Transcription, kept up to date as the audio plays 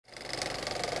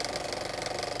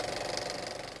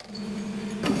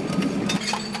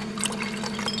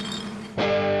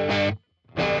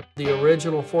The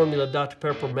original formula Dr.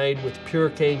 Pepper made with pure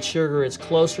cane sugar is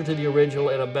closer to the original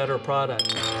and a better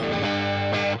product.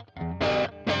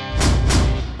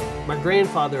 My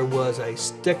grandfather was a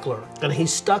stickler, and he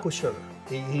stuck with sugar.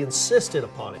 He insisted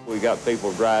upon it. We got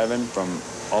people driving from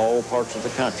all parts of the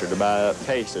country to buy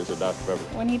cases of Dr.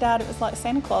 Pepper. When he died, it was like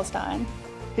Santa Claus dying.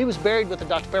 He was buried with a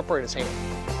Dr. Pepper in his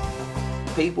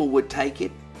hand. People would take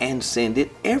it and send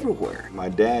it everywhere. My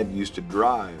dad used to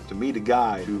drive to meet a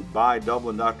guy to buy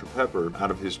Dublin Dr Pepper out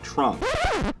of his trunk.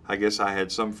 I guess I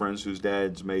had some friends whose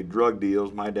dads made drug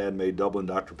deals. My dad made Dublin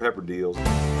Dr Pepper deals.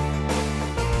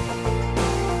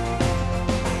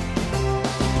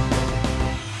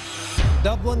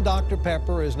 Dublin Dr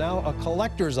Pepper is now a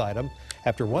collector's item.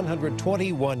 After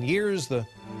 121 years, the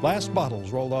last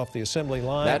bottles rolled off the assembly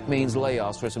line. That means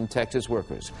layoffs for some Texas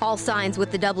workers. All signs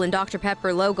with the Dublin Dr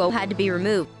Pepper logo had to be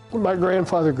removed. When my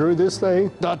grandfather grew this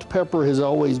thing, Dr. Pepper has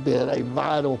always been a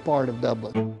vital part of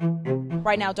Dublin.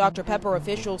 Right now, Dr. Pepper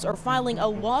officials are filing a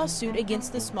lawsuit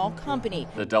against the small company.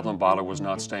 The Dublin bottler was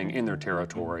not staying in their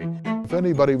territory. If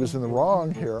anybody was in the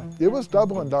wrong here, it was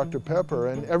Dublin Dr. Pepper,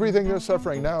 and everything they're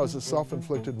suffering now is a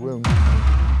self-inflicted wound.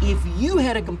 If you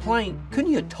had a complaint,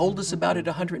 couldn't you have told us about it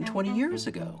 120 years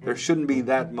ago? There shouldn't be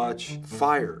that much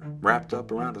fire wrapped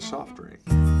up around a soft drink.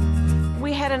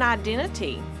 We had an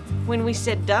identity. When we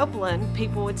said Dublin,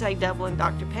 people would say Dublin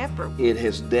Dr. Pepper. It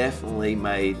has definitely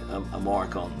made a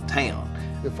mark on the town.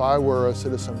 If I were a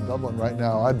citizen of Dublin right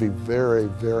now, I'd be very,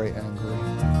 very angry.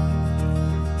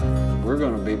 We're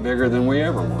going to be bigger than we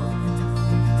ever were.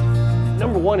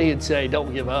 Number one, he'd say,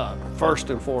 don't give up, first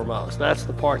and foremost. That's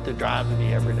the part that drives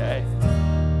me every day.